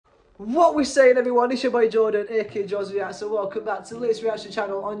What we saying, everyone? It's your boy Jordan, aka Joe's Reacts, and welcome back to the latest reaction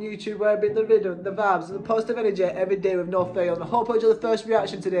channel on YouTube, where I bring the rhythm, the vibes, and the positive energy every day with no fail. And I hope I enjoy the first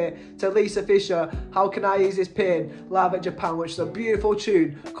reaction today to Lisa Fisher, How Can I Ease This Pain, live at Japan, which is a beautiful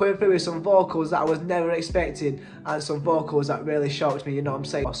tune coming through with some vocals that I was never expecting and some vocals that really shocked me, you know what I'm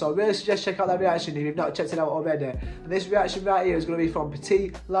saying? So I really suggest check out that reaction if you've not checked it out already. And this reaction right here is going to be from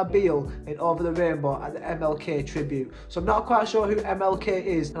Patti, LaBelle in Over the Rainbow at the MLK tribute. So I'm not quite sure who MLK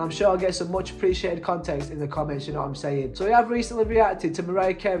is, and I'm sure I'll get some much appreciated context in the comments, you know what I'm saying? So we have recently reacted to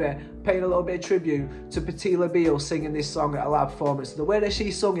Mariah Carey paying a little bit of tribute to Patti LaBelle singing this song at a live performance. The way that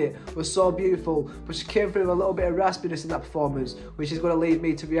she sung it was so beautiful, but she came through with a little bit of raspiness in that performance, which is going to lead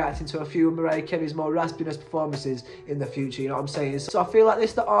me to reacting to a few of Mariah Carey's more raspiness performances in the future, you know what I'm saying? So I feel like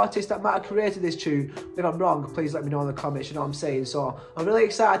this is the artist that might have created this tune. If I'm wrong, please let me know in the comments, you know what I'm saying? So I'm really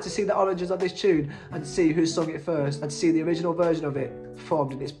excited to see the origins of this tune and to see who sung it first and to see the original version of it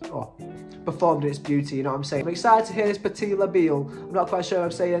performed in its beauty, you know what I'm saying? I'm excited to hear this Patti LaBelle. I'm not quite sure if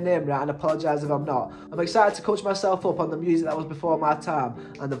I'm saying her name right, and I apologise if I'm not. I'm excited to coach myself up on the music that was before my time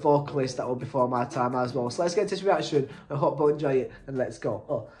and the vocalist that was before my time as well. So let's get into this reaction. I hope you'll enjoy it, and let's go.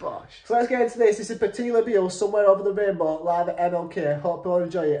 Oh gosh. So let's get into this. This is Patti LaBelle, Somewhere Over the Rainbow, live at MLK. Hope you'll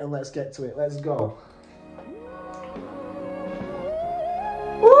enjoy it, and let's get to it. Let's go.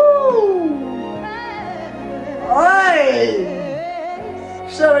 Woo! Hey!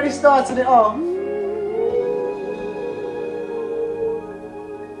 She's already started it off.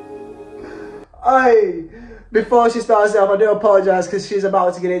 Hey! Before she starts it off, I do apologise because she's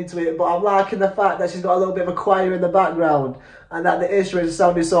about to get into it, but I'm liking the fact that she's got a little bit of a choir in the background and that the instruments are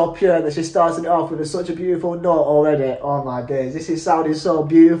sounding so pure that she's starting it off with such a beautiful note already. Oh my days, this is sounding so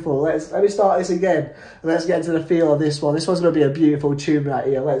beautiful. Let me start this again and let's get into the feel of this one. This one's going to be a beautiful tune right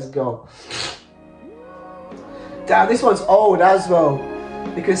here. Let's go. Damn, this one's old as well.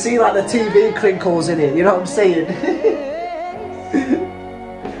 You can see like the TV crinkles in it, you know what I'm saying?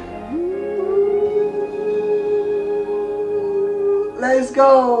 Let's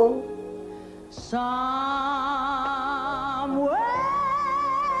go. Somewhere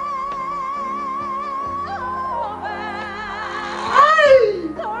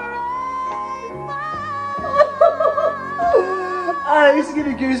I used to give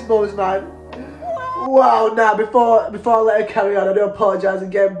me goosebumps, man. Wow, now before I let her carry on, I do apologise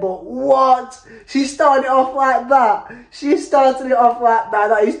again, but what? She started it off like that. She started it off like that.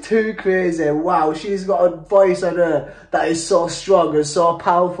 That is too crazy. Wow, she's got a voice on her that is so strong and so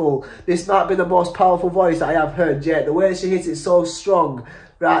powerful. This might be the most powerful voice that I have heard yet. The way she hits it so strong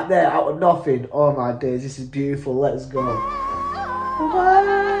right there out of nothing. Oh my days, this is beautiful. Let's go.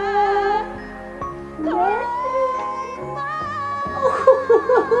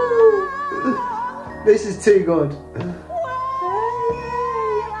 This is too good.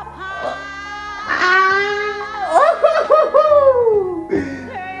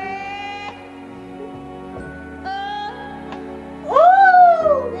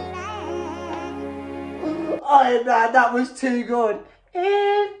 Oh, nah, that was too good.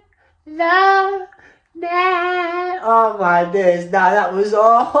 Oh my days, nah, that was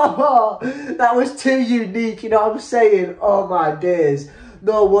that was too unique, you know what I'm saying? Oh my days.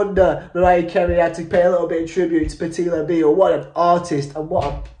 No wonder Mariah Carey had to pay a little bit of tribute to Patti LaBelle. What an artist and what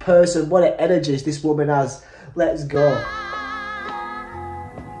a person, what an energy this woman has. Let's go.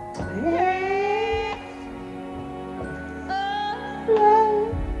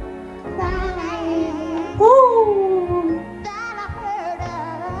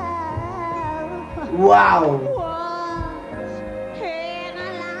 Wow.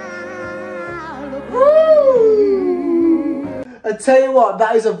 I tell you what,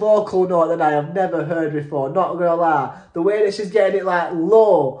 that is a vocal note that I have never heard before, not gonna lie. The way that she's getting it like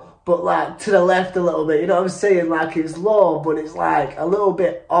low, but like to the left a little bit, you know what I'm saying? Like it's low, but it's like a little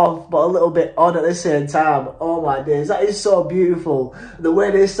bit off, but a little bit on at the same time. Oh my days, that is so beautiful. The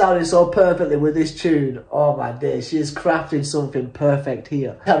way this sounded so perfectly with this tune, oh my days, she is crafting something perfect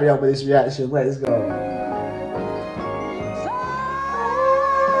here. Carry on with this reaction, let's go.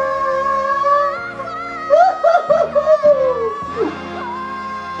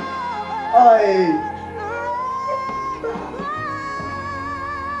 Oi!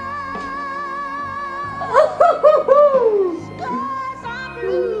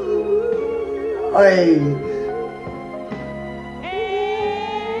 Oi!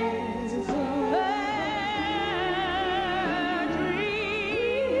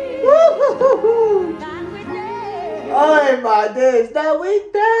 Oh my days, now we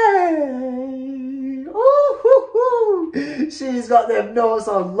day. Oh. She's got them notes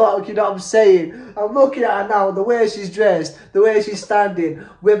on lock, you know what I'm saying? I'm looking at her now, the way she's dressed, the way she's standing,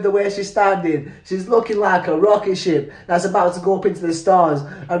 with the way she's standing. She's looking like a rocket ship that's about to go up into the stars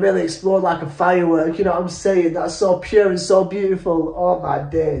and really explode like a firework, you know what I'm saying? That's so pure and so beautiful. Oh my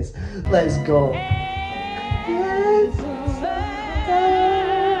days. Let's go.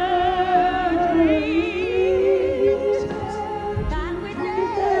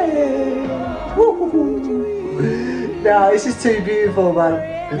 Nah, this is too beautiful, man.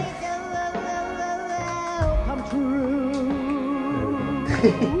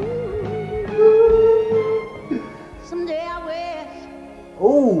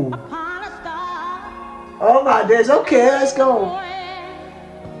 Oh. Oh my days. Okay, let's go.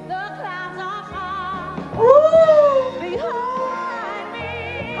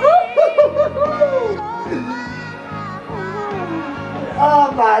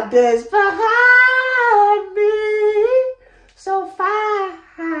 Oh my days, behind me, so fine.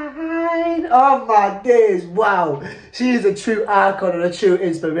 Oh my days, wow. She is a true icon and a true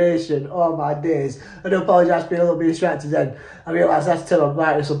inspiration. Oh my days. I do apologise for being a little bit distracted then. I realised I have to turn my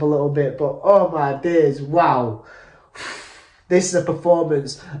brightness up a little bit, but oh my days, wow. This is a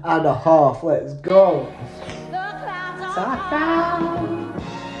performance and a half. Let's go.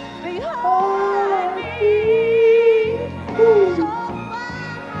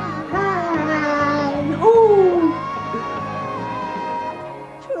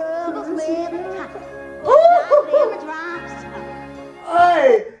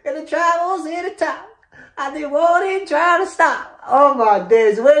 Hey, and the travels in the top, and they won't even try to stop. Oh my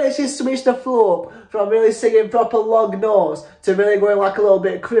days, where did she switch the flow up from really singing proper long notes to really going like a little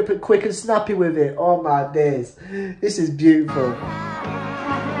bit quick and snappy with it? Oh my days, this is beautiful.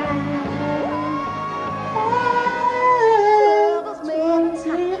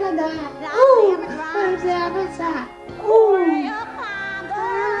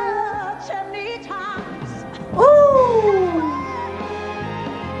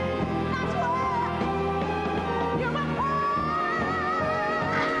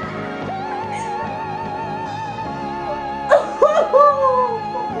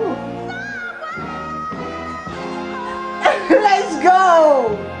 Let's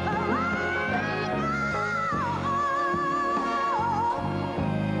go!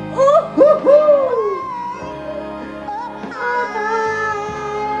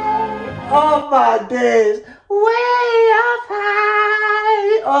 Oh my days, way up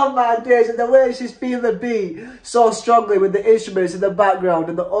high. Oh my days, and the way she's feeling the beat so strongly with the instruments in the background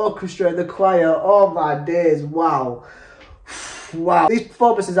and the orchestra and the choir. Oh my days, wow. Wow, these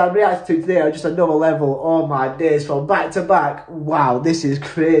performances I'm reacting to today are just another level. Oh my days, from back to back. Wow, this is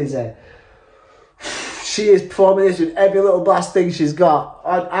crazy. She is performing this with every little blast thing she's got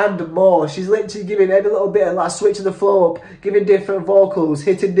and more. She's literally giving every little bit of like switching the flow up, giving different vocals,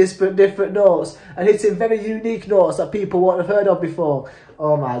 hitting different notes and hitting very unique notes that people won't have heard of before.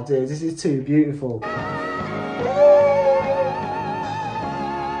 Oh my days, this is too beautiful.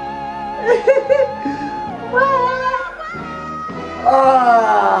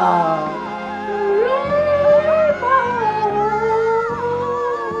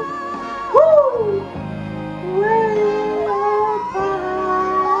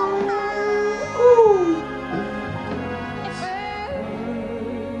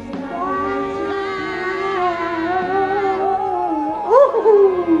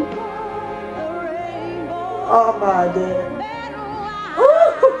 Oh my dear.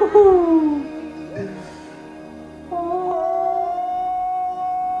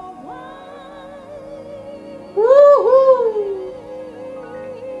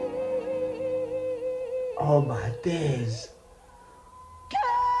 Oh my days.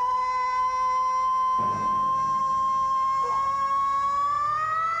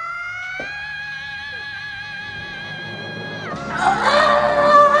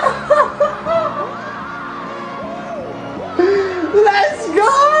 Let's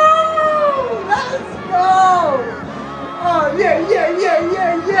go! Let's go! Oh yeah, yeah, yeah,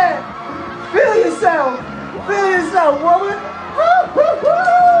 yeah, yeah! Feel yourself! Feel yourself, woman!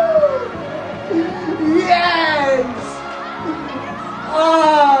 Yes!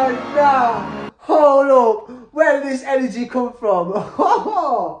 Oh no! Hold up! Where did this energy come from?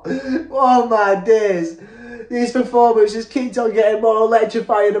 Oh my days! These performances just keep on getting more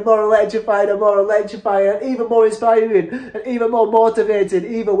electrifying and more electrifying and more electrifying and even more inspiring and even more motivated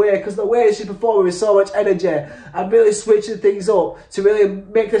either way, because the way she's performing with so much energy and really switching things up to really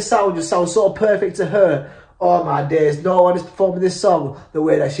make the sound just sound so perfect to her. Oh my days, no one is performing this song the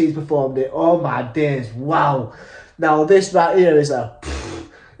way that she's performed it. Oh my days, wow. Now this right here is a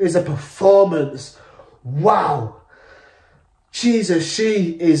performance. Wow. Jesus,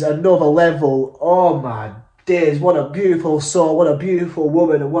 she is another level. Oh my days, what a beautiful soul, what a beautiful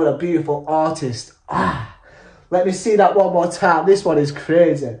woman, and what a beautiful artist. Ah, let me see that one more time. This one is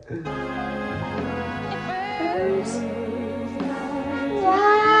crazy.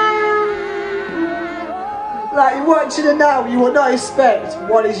 Like, you're watching it now, you will not expect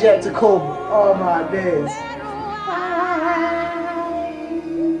what is yet to come. Oh my days.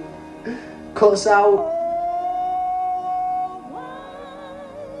 Cuts out.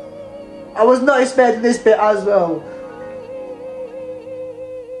 I was not expecting this bit as well.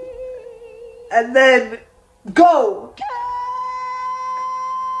 And then, go!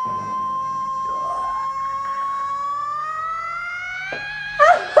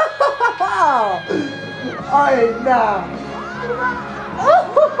 Oh, nah.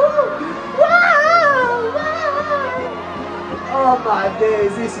 Oh my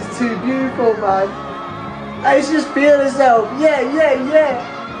days, this is too beautiful, man. I just feel herself. Yeah, yeah, yeah.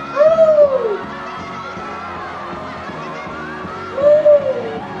 Woo! Woo!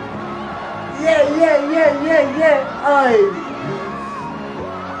 Yeah, yeah, yeah, yeah, yeah.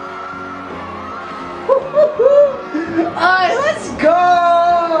 Aye, let's go!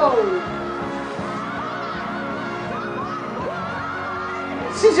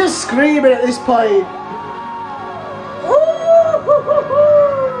 She's just screaming at this point.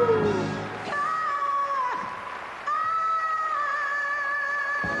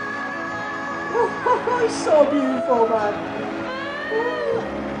 It's so beautiful, man.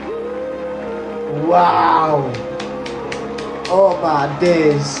 Wow. Oh my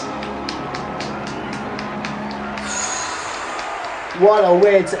days. What a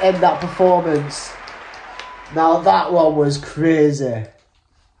way to end that performance. Now that one was crazy.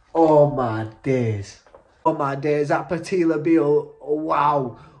 Oh my days. Oh my days, that Patti LaBelle,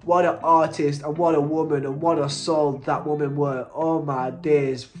 wow. What an artist and what a woman and what a soul that woman were. Oh my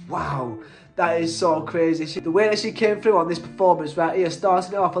days, wow. That is so crazy. The way that she came through on this performance right here,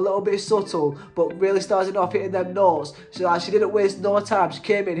 starting it off a little bit subtle, but really starting off hitting them notes. She didn't waste no time. She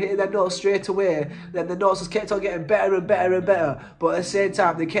came in hitting them notes straight away. Then the notes just kept on getting better and better and better. But at the same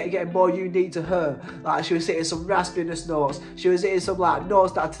time, they kept getting more unique to her. Like, she was hitting some raspiness notes. She was hitting some like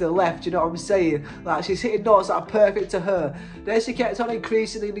notes that are to the left, you know what I'm saying? Like, she's hitting notes that are perfect to her. Then she kept on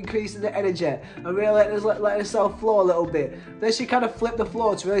increasing and increasing the energy and really letting herself flow a little bit. Then she kind of flipped the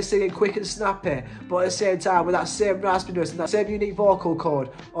flow to really singing quick and snappy, but at the same time with that same raspiness and that same unique vocal chord.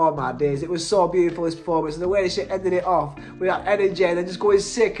 Oh my days, it was so beautiful, this performance, and the way she ended it off with that energy and then just going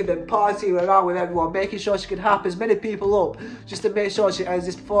sick and then partying around with everyone, making sure she could hype as many people up just to make sure she ends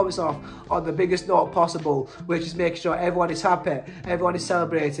this performance off on the biggest note possible, which is making sure everyone is happy, everyone is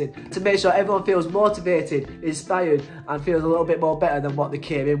celebrating, to make sure everyone feels motivated, inspired, and feels a little bit more better than what they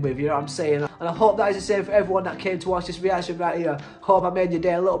came in with, you know what I'm saying? And I hope that is the same for everyone that came to watch this reaction right here. Hope I made your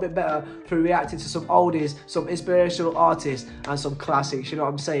day a little bit better through reacting to some oldies, some inspirational artists, and some classics, you know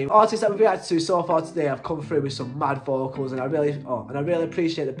what I'm saying? Artists that we've reacted to so far today have come through with some mad vocals, and I really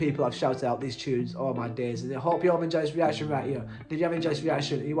appreciate the people I've shouted out these tunes. Oh my days. And I hope you all enjoyed this reaction right here. If you have enjoyed this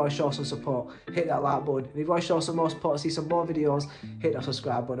reaction and you want to show some support, hit that like button. And if you want to show some more support, see some more videos, hit that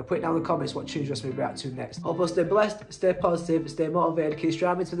subscribe button. Put down in the comments what tunes you want me to react to next. Hope you'll stay blessed, stay positive, stay motivated, keep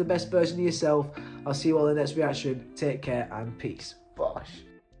striving to the best version of yourself. I'll see you all in the next reaction. Take care and peace. Bosh.